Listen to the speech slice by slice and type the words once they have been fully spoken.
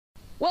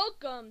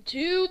Welcome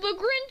to the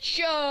Grinch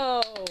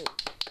Show!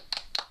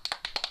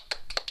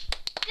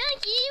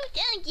 Thank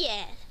you.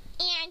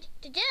 And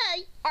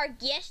today, our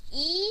guest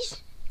is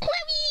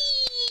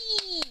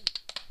Chloe!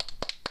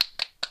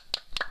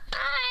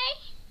 Hi!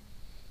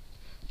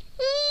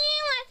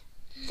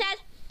 So,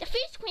 the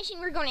first question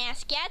we're going to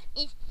ask Gab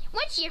is,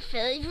 what's your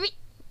favorite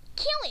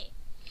color?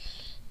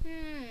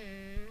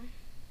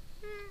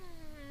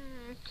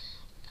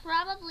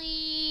 Probably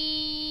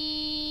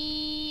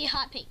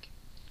hot pink.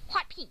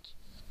 Hot pink.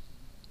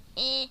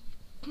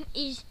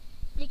 Is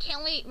the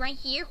color right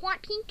here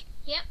hot pink?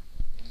 Yep.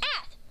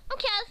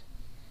 Okay.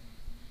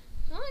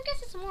 Well, I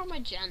guess it's more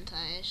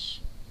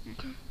magenta-ish.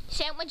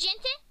 So,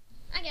 magenta?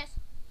 I guess.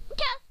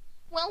 Okay.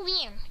 Well,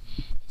 then.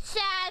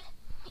 So,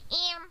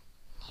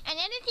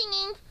 another thing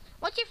is,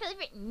 what's your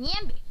favorite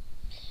number?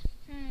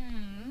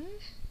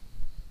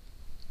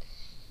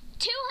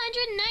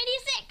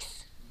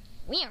 296.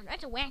 Weird.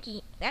 That's a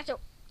wacky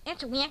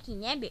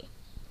number.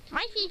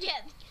 My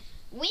favorite.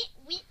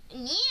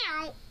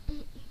 Now,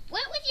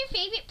 what was your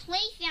favorite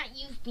place that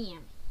you've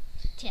been,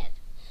 Ted?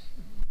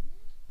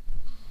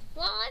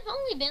 Well, I've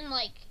only been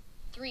like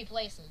 3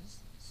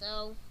 places,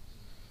 so.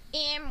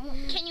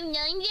 Can you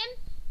name them?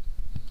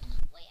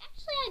 Wait,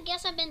 actually, I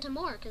guess I've been to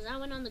more because I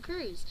went on the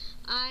cruise.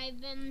 I've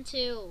been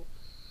to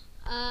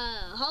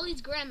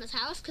Holly's grandma's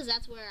house because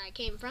that's where I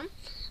came from.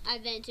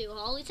 I've been to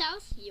Holly's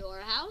house,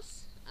 your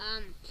house.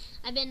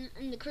 I've been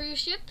in the cruise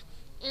ship,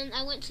 and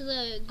I went to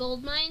the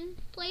gold mine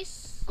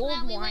place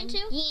that we went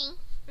to. Yeah.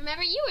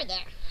 Remember, you were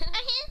there.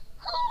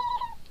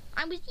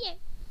 I was there.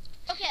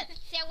 Okay,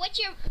 so what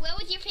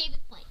was your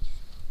favorite place?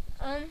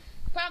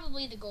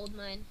 Probably the gold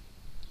mine.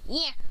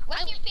 Yeah.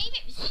 What's your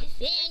favorite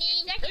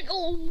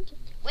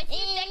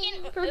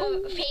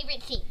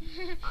favorite scene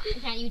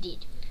that you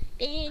did?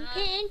 The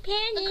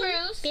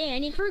cruise.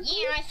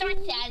 Yeah, I saw it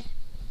says.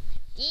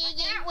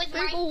 That was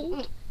my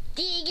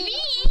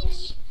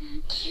Grinch.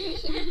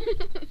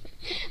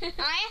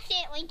 I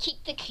accidentally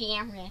kicked the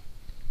camera.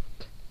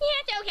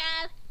 Yeah, it's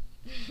okay.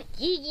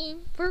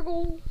 Digging for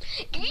gold.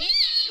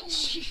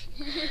 Grinch!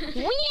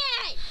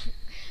 What?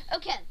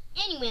 Okay,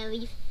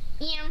 anyways,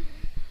 what's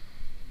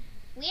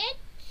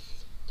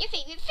your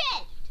favorite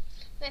food?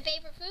 My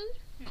favorite food?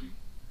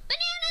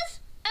 Bananas!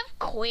 Of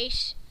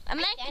course.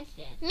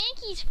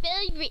 Mankey's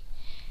favorite.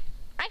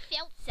 I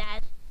felt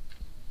sad.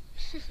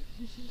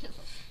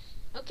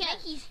 Okay.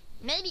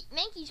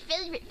 Mankey's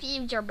favorite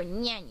foods are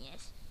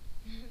bananas.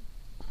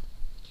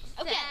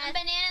 Okay,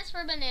 bananas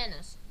for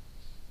bananas.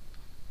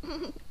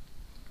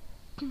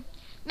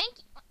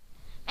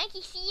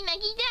 Mankey see,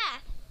 Mankey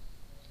die.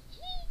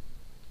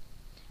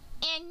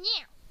 And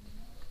now,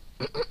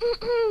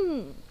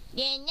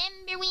 the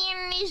number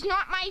 1 is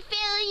not my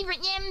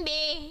favorite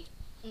number.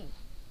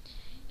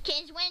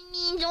 Because 1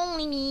 means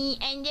only me,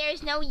 and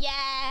there's no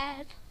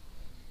yes.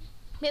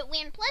 But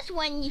when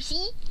 +1, you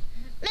see,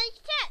 makes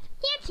that.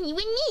 That's you and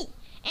me.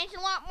 And it's a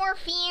lot more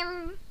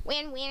fun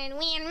when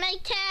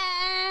make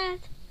that.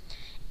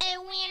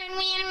 And when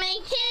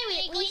make two,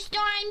 at least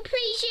I'm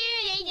pretty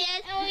sure they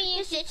does. Oh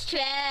yes, it's true.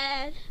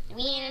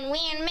 When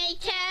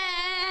make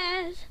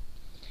that.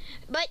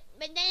 But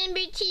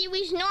number 2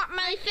 is not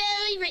my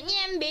favorite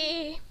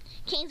number.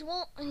 Cause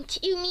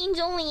 2 means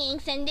only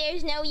inks and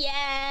there's no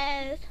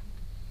yes.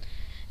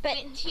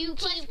 But 2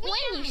 plus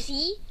 1, you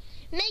see,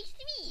 makes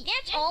 3.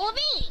 That's all of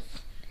inks.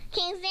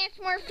 Cause that's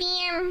more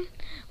fun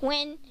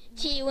when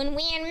 2 and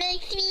 1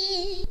 make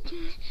 3.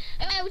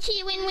 Oh,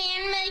 2 and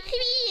 1 make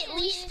 3. At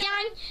least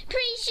I'm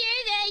pretty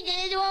sure they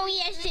did. Oh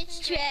yes, it's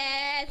true.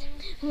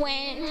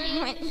 When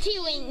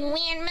 2 and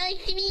 1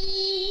 make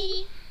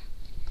 3.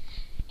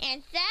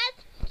 And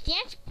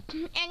that's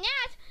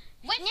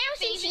what now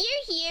since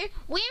you're here,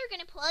 we're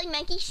gonna play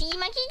Monkey See,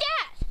 Monkey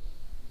Does.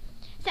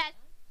 So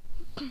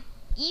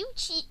you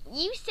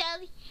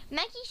said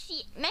Monkey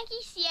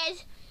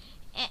says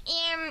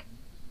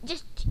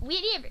just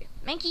whatever.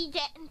 Monkey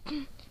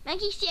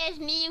says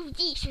move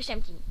this or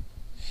something.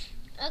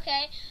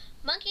 Okay.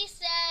 Monkey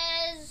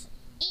says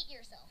eat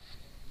yourself.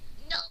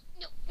 No,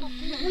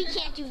 we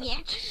can't do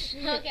that.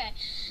 Okay.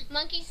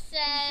 Monkey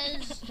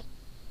says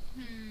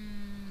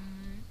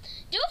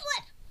do a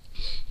flip.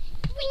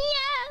 We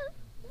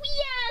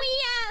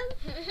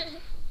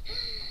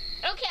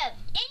Okay.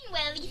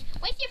 Anyways,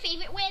 what's your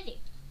favorite weather?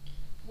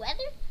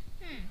 Weather?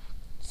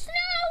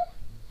 Snow.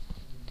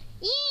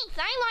 Yes, I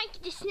like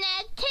the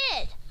snow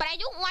too, but I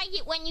don't like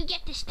it when you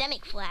get the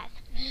stomach flap.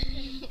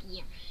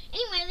 Yeah.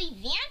 Anyway,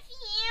 that's